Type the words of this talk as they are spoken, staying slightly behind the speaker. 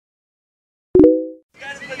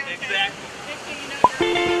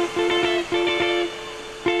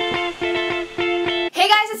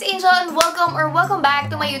welcome back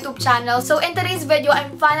to my YouTube channel. So in today's video,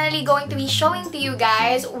 I'm finally going to be showing to you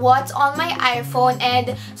guys what's on my iPhone,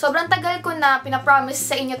 and sobrang tagal ko na pinapromise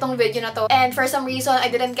sa inyo tong video na to, and for some reason, I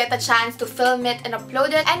didn't get a chance to film it and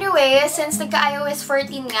upload it. Anyway, since nagka-iOS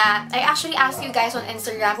 14 nga, I actually asked you guys on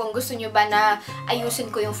Instagram kung gusto nyo ba na ayusin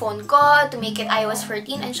ko yung phone ko to make it iOS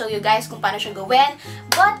 14 and show you guys kung paano siya gawin.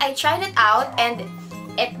 But I tried it out and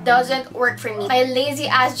it doesn't work for me. My lazy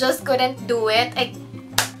ass just couldn't do it.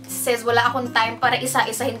 Says wala akong time para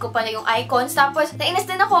isa-isahin ko pa na yung icons. Tapos, nainis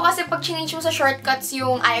din ako kasi pag change mo sa shortcuts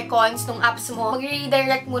yung icons ng apps mo,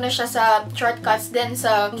 mag-redirect muna siya sa shortcuts din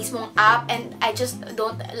sa mismong app, and I just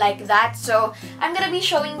don't like that. So, I'm gonna be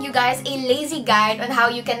showing you guys a lazy guide on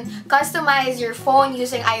how you can customize your phone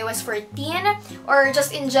using iOS 14, or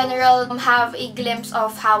just in general, have a glimpse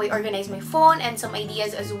of how I organize my phone and some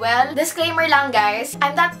ideas as well. Disclaimer lang guys,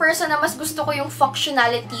 I'm that person na mas gusto ko yung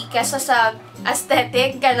functionality kesa sa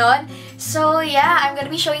aesthetic, ganon. So yeah, I'm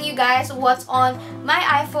gonna be showing you guys what's on my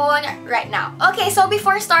iPhone right now. Okay, so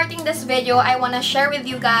before starting this video, I wanna share with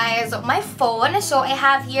you guys my phone. So I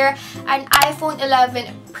have here an iPhone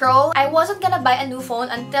 11 Pro. I wasn't gonna buy a new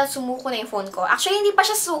phone until sumuko na yung phone ko. Actually, hindi pa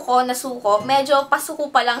siya nasuko. Medyo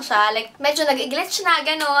pasuko pa lang siya. Like, medyo nag-glitch na,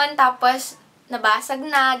 ganon. Tapos, nabasag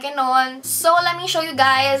na, ganon. So, let me show you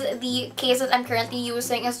guys the case that I'm currently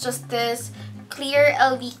using. It's just this clear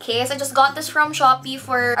LV case. I just got this from Shopee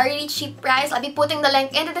for a really cheap price. I'll be putting the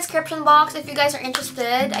link in the description box if you guys are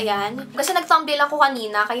interested. Ayan. Kasi nag-thumbnail ako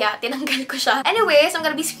kanina, kaya tinanggal ko siya. Anyways, I'm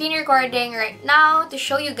gonna be screen recording right now to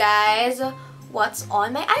show you guys what's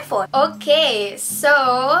on my iPhone. Okay, so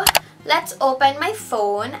let's open my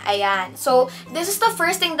phone. Ayan. So, this is the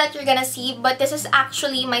first thing that you're gonna see, but this is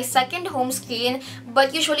actually my second home screen.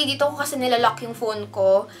 But usually, dito ko kasi nilalock yung phone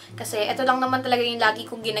ko. Kasi ito lang naman talaga yung lagi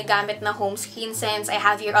kong ginagamit na home screen since I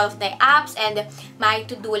have here all of my apps and my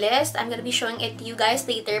to-do list. I'm gonna be showing it to you guys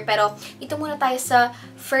later. Pero, dito muna tayo sa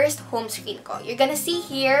first home screen ko. You're gonna see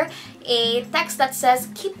here a text that says,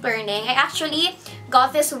 keep learning. I actually got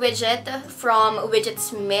this widget from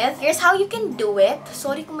Widgetsmith. Here's how you can do it.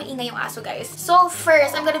 Sorry kung maingay yung aso, guys. So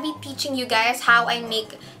first, I'm gonna be teaching you guys how I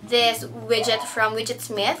make this widget from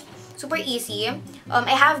Widgetsmith. Super easy.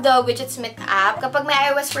 I have the Widgetsmith app. Kapag may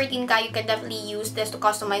iOS 14 ka, you can definitely use this to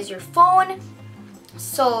customize your phone.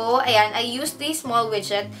 So, ayan, I use this small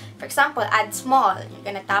widget. For example, add small. You're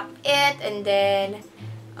gonna tap it and then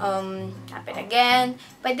tap it again.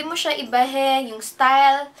 Pwede mo siya ibahin yung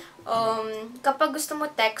style. Kapag gusto mo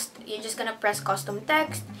text, you're just gonna press custom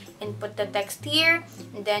text and put the text here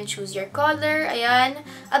and then choose your color. Ayan.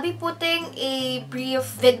 I'll be putting a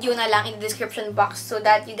brief video na lang in the description box so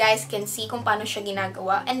that you guys can see kung paano siya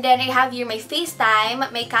ginagawa. And then I have here my FaceTime,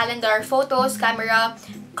 my calendar, photos, camera,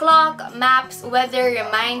 clock, maps, weather,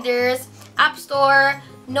 reminders, App Store,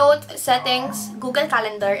 note, settings, Google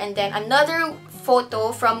Calendar, and then another photo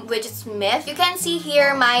from Widgetsmith. You can see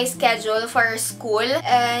here my schedule for school.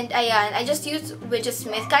 And ayan, I just used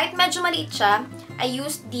Widgetsmith. Kahit medyo maliit siya, I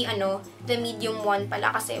used the medium one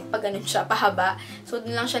pala kasi pag ganun siya, pahaba. So,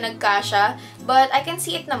 dun lang siya nagkasya. But I can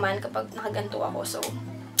see it naman kapag nakaganto ako. So,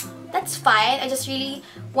 that's fine. I just really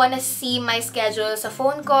wanna see my schedule sa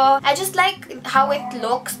phone ko. I just like how it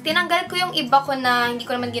looks. Tinanggal ko yung iba ko na hindi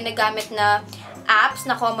ko naman ginagamit na apps,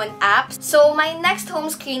 na common apps. So, my next home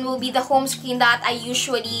screen will be the home screen that I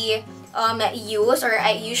usually use or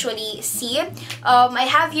I usually see. I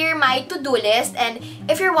have here my to-do list, and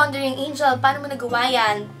if you're wondering, Angel, paano mo nagawa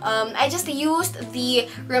yan? I just used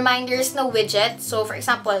the reminders na widget. So, for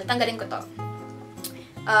example, tanggalin ko to.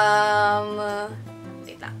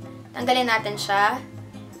 Wait lang. Tanggalin natin siya.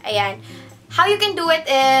 Ayan. How you can do it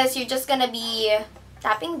is, you're just gonna be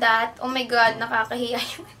tapping that. Oh my god, nakakahiya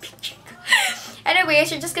yung picture ko. Anyways,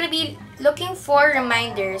 you're just gonna be looking for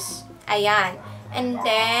reminders. Ayan. And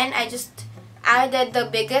then, I just added the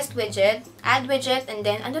biggest widget. Add widget, and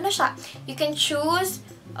then, ano na siya? You can choose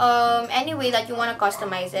any way that you want to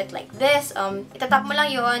customize it. Like this. Itatap mo lang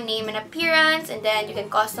yun, name and appearance, and then you can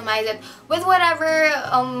customize it with whatever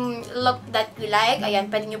look that you like. Ayan,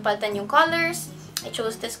 pwede nyo palitan yung colors. I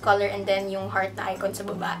chose this color, and then yung heart na icon sa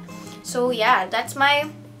baba. So, yeah, that's my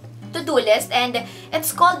to-do list, and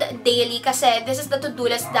it's called daily kasi this is the to-do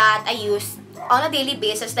list that I use on a daily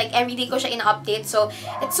basis. Like, everyday ko siya in-update. So,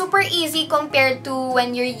 it's super easy compared to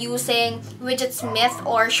when you're using Widgetsmith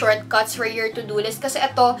or shortcuts for your to-do list. Kasi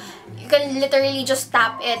ito, you can literally just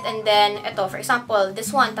tap it, and then, ito, for example,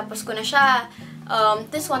 this one, tapos ko na siya.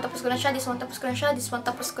 This one, tapos ko na siya. This one, tapos ko na siya. This one,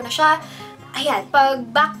 tapos ko na siya. Ayan, pag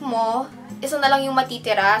back mo, isa na lang yung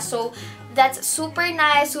matitira. So, that's super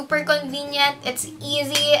nice, super convenient, it's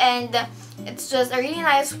easy, and It's just a really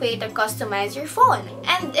nice way to customize your phone.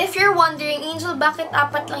 And if you're wondering, Angel, bakit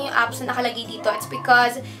apat lang yung apps na nakalagay dito? It's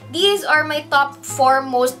because these are my top 4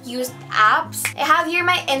 most used apps. I have here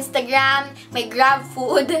my Instagram, my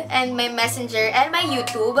GrabFood, and my Messenger, and my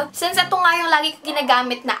YouTube. Since ito nga yung lagi ko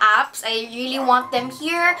ginagamit na apps, I really want them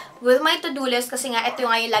here with my to-do list kasi nga ito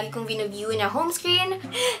nga yung lagi kong view na home screen.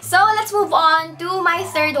 So, let's move on to my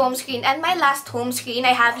third home screen and my last home screen.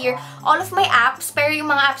 I have here all of my apps, pero yung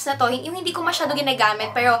mga apps na to, yung hindi ko masyado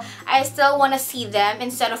ginagamit, pero I still wanna see them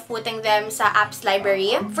instead of putting them sa apps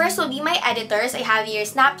library. First will be my editors. I have here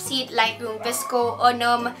Snapseed, Lightroom, Visco,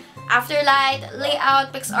 Onum, Afterlight,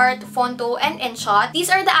 Layout, PixArt, Fonto, and InShot. These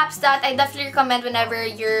are the apps that I definitely recommend whenever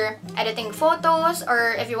you're editing photos,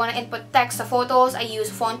 or if you want to input text sa photos, I use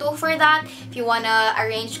Fonto for that. If you want to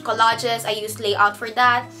arrange collages, I use Layout for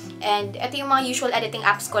that. And ito yung mga usual editing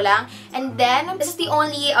apps ko lang. And then, this is the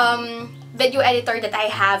only video editor that I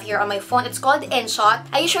have here on my phone. It's called InShot.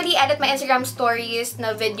 I usually edit my Instagram stories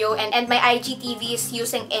na video and my IGTVs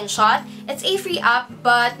using InShot. It's a free app,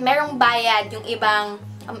 but merong bayad yung ibang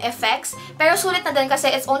effects. Pero sulit na din kasi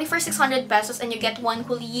it's only for 600 pesos and you get 1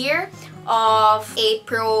 whole year of a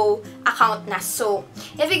pro account na. So,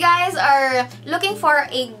 if you guys are looking for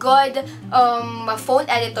a good phone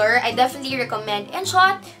editor, I definitely recommend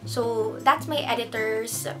InShot. So, that's my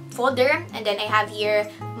editors folder. And then I have here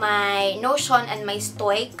my Notion and my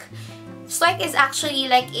Stoic. Stoic is actually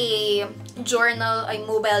like a journal, a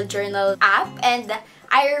mobile journal app, and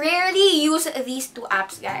I rarely use these two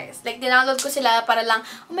apps, guys. Like, dinownload ko sila para lang,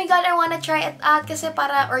 oh my god, I wanna try it out kasi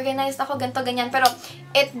para organized ako, ganito, ganyan. Pero,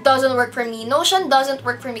 it doesn't work for me. Notion doesn't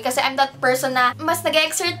work for me kasi I'm that person na mas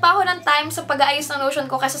nag-exert pa ako ng time sa pag-aayos ng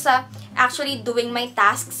Notion ko kaysa sa actually doing my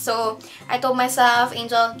tasks. So, I told myself,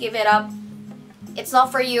 Angel, give it up. It's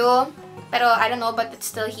not for you. Pero, I don't know, but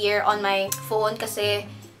it's still here on my phone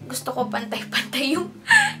kasi gusto ko pantay-pantay yung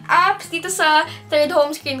apps dito sa third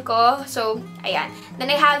home screen ko. So, ayan. Then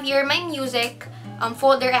I have here my music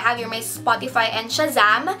folder. I have here my Spotify and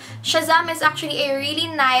Shazam. Shazam is actually a really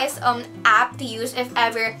nice app to use if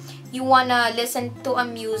ever you wanna listen to a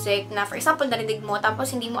music na, for example, narinig mo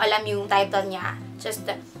tapos hindi mo alam yung title niya. Just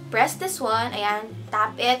press this one, ayan,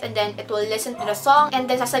 tap it, and then it will listen to the song, and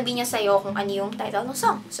then sasabihin niya sa'yo kung ano yung title ng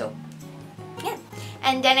song. So, yeah.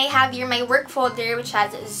 And then I have here my work folder, which has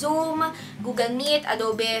Zoom, Google Meet,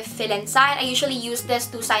 Adobe, Fill and Sign. I usually use this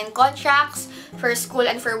to sign contracts for school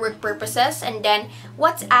and for work purposes. And then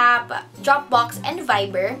WhatsApp, Dropbox, and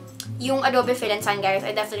Viber. Yung Adobe Fill and Sign, guys, I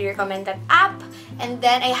definitely recommend that app. And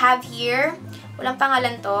then I have here, walang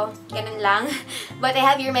pangalan to, ganun lang. But I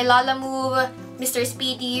have here my Lalamove, Mr.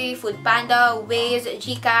 Speedy, Foodpanda, Waze,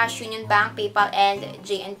 Gcash, Union Bank, PayPal, and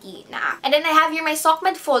JNT na app. And then I have here my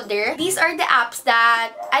SocMed folder. These are the apps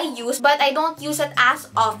that I use, but I don't use it as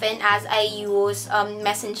often as I use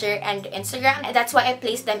Messenger and Instagram. And that's why I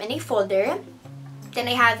place them in a folder. Then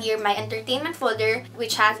I have here my entertainment folder,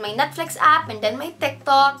 which has my Netflix app, and then my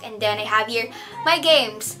TikTok, and then I have here my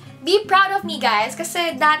games. Be proud of me, guys,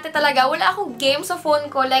 kasi dati talaga wala akong game sa phone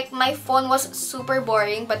ko. Like, my phone was super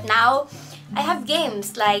boring, but now I have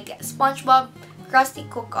games like SpongeBob Krusty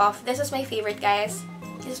Cook-Off. This is my favorite, guys.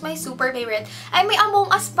 This is my super favorite. Ay, may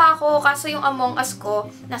Among Us pa ako, kaso yung Among Us ko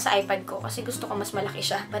nasa iPad ko kasi gusto ko mas malaki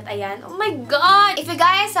siya. But ayan, oh my god! If you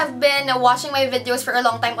guys have been watching my videos for a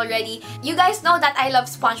long time already, you guys know that I love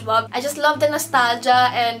SpongeBob. I just love the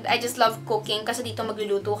nostalgia and I just love cooking kasi dito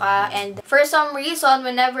magluluto ka. And for some reason,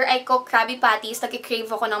 whenever I cook Krabby Patties, nagkikrave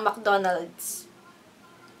ako ng McDonald's.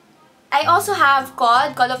 I also have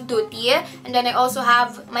COD, Call of Duty, and then I also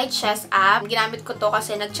have my chess app. Ginamit ko to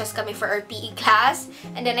kasi nag-chess kami for our PE class.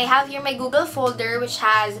 And then I have here my Google folder, which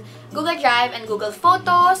has Google Drive and Google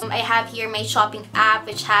Photos. I have here my shopping app,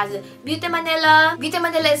 which has Beauty Manila. Beauty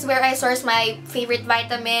Manila is where I source my favorite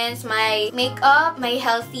vitamins, my makeup, my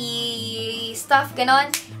healthy stuff,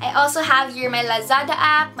 ganon. I also have here my Lazada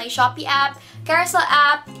app, my Shopee app, Carousel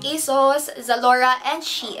app, ASOS, Zalora, and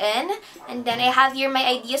Shein. And then I have here my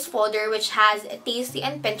ideas folder, which has Tasty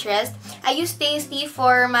and Pinterest. I use Tasty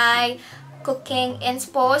for my cooking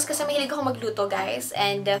inspos kasi mahilig ako magluto, guys.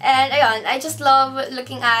 And ayun, I just love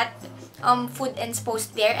looking at food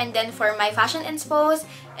inspos there. And then for my fashion inspos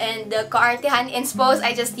and the kaartehan inspos,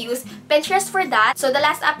 I just use Pinterest for that. So the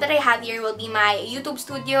last app that I have here will be my YouTube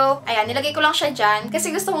Studio. Ayan, nilagay ko lang siya dyan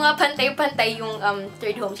kasi gusto ko nga pantay-pantay yung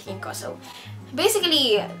third home screen ko. So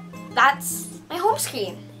basically, that's my home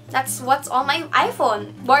screen. That's what's on my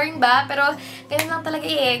iPhone. Boring ba? Pero ganun lang talaga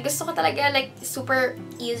eh. Gusto ko talaga like super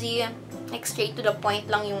easy, like straight to the point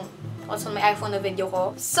lang yung what's on my iPhone na video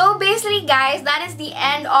ko. So basically, guys, that is the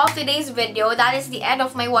end of today's video. That is the end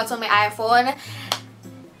of my what's on my iPhone.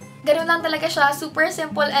 Ganun lang talaga siya. Super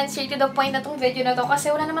simple and straight to the point na tong video na to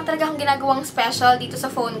kasi wala naman talaga akong ginagawang special dito sa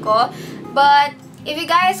phone ko. But if you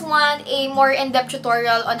guys want a more in-depth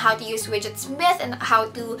tutorial on how to use Widgetsmith and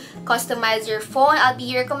how to customize your phone, I'll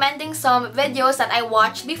be recommending some videos that I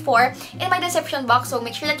watched before in my description box. So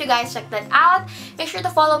make sure that you guys check that out. Make sure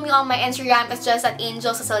to follow me on my Instagram. It's just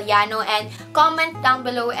 @angelsecillano, and comment down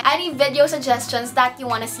below any video suggestions that you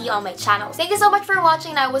want to see on my channel. Thank you so much for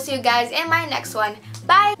watching, and I will see you guys in my next one.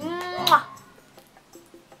 Bye! Mwah!